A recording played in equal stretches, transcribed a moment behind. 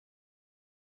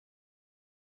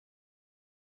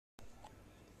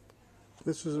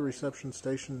This is a reception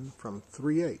station from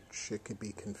 3H. It could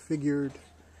be configured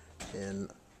in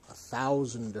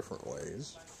 1,000 different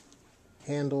ways.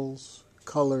 Handles,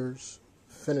 colors,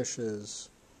 finishes.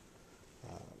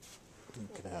 You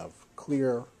can have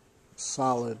clear,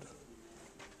 solid,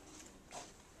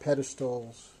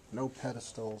 pedestals, no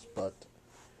pedestals, but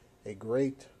a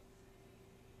great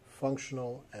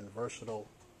functional and versatile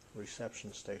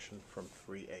reception station from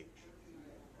 3H.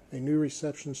 A new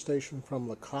reception station from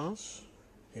Lacoste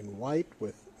in white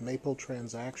with maple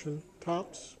transaction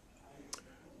tops.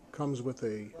 Comes with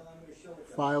a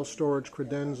file storage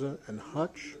credenza and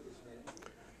hutch.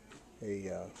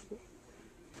 A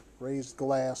raised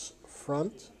glass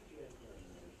front.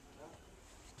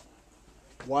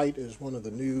 White is one of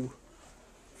the new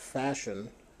fashion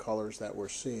colors that we're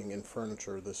seeing in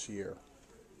furniture this year.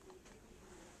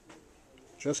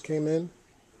 Just came in.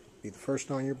 Be the first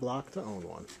on your block to own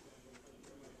one.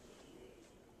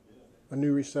 A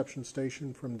new reception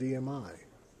station from DMI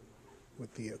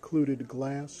with the occluded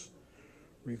glass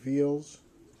reveals,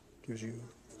 gives you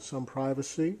some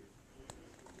privacy,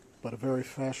 but a very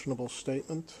fashionable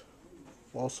statement.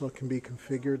 Also can be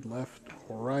configured left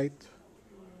or right.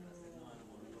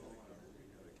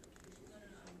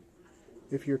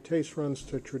 If your taste runs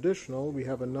to traditional, we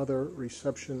have another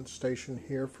reception station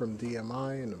here from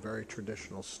DMI in a very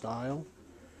traditional style.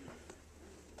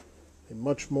 A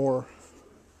much more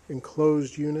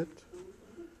enclosed unit,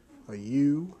 a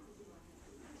U,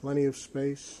 plenty of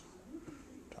space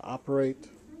to operate,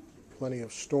 plenty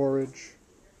of storage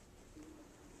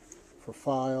for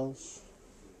files.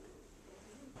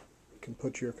 You can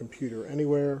put your computer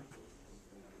anywhere.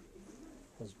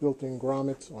 Has built-in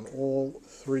grommets on all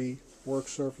 3 work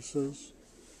surfaces.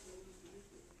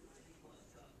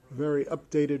 Very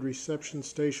updated reception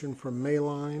station from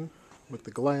Mayline with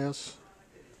the glass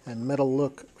and metal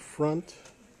look front.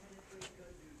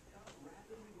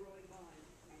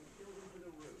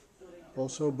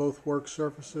 Also, both work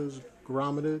surfaces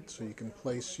grommeted, so you can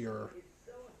place your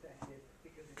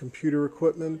computer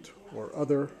equipment or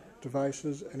other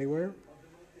devices anywhere.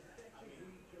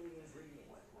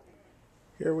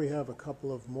 Here we have a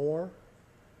couple of more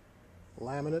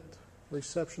laminate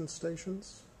reception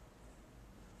stations.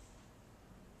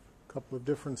 A couple of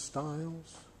different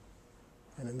styles.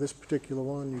 And in this particular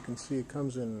one, you can see it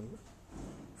comes in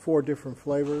 4 different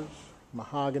flavors: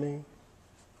 mahogany,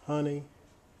 honey,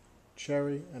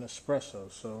 cherry, and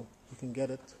espresso, so you can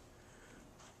get it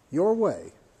your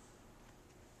way.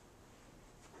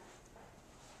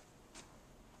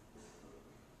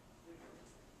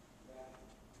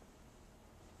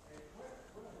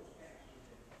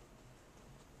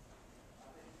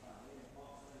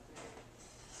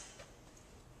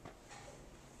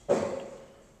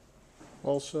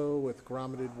 Also with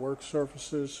grommeted work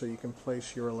surfaces, so you can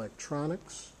place your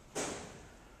electronics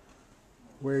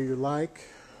where you like,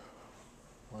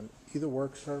 on either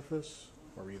work surface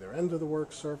or either end of the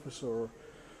work surface, or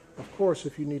of course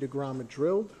if you need a grommet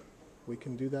drilled, we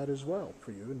can do that as well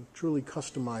for you and truly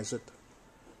customize it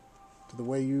to the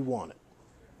way you want it.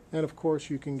 And of course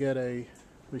you can get a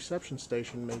reception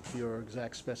station made to your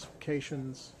exact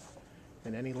specifications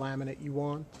in any laminate you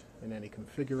want, in any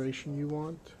configuration you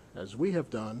want, as we have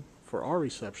done for our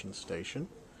reception station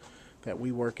that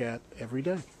we work at every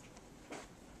day.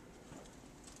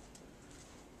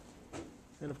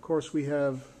 And of course we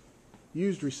have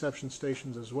used reception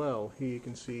stations as well. Here you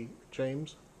can see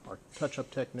James, our touch-up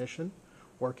technician,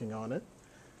 working on it.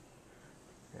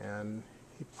 And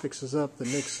he fixes up the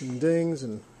nicks and dings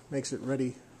and makes it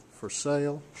ready for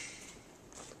sale.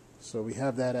 So we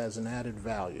have that as an added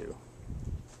value.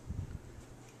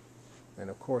 And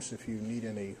of course, if you need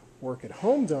any work at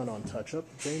home done on touch-up,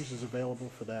 James is available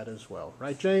for that as well.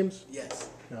 Right, James? Yes.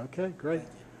 Okay, great.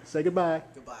 Say goodbye.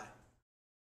 Goodbye.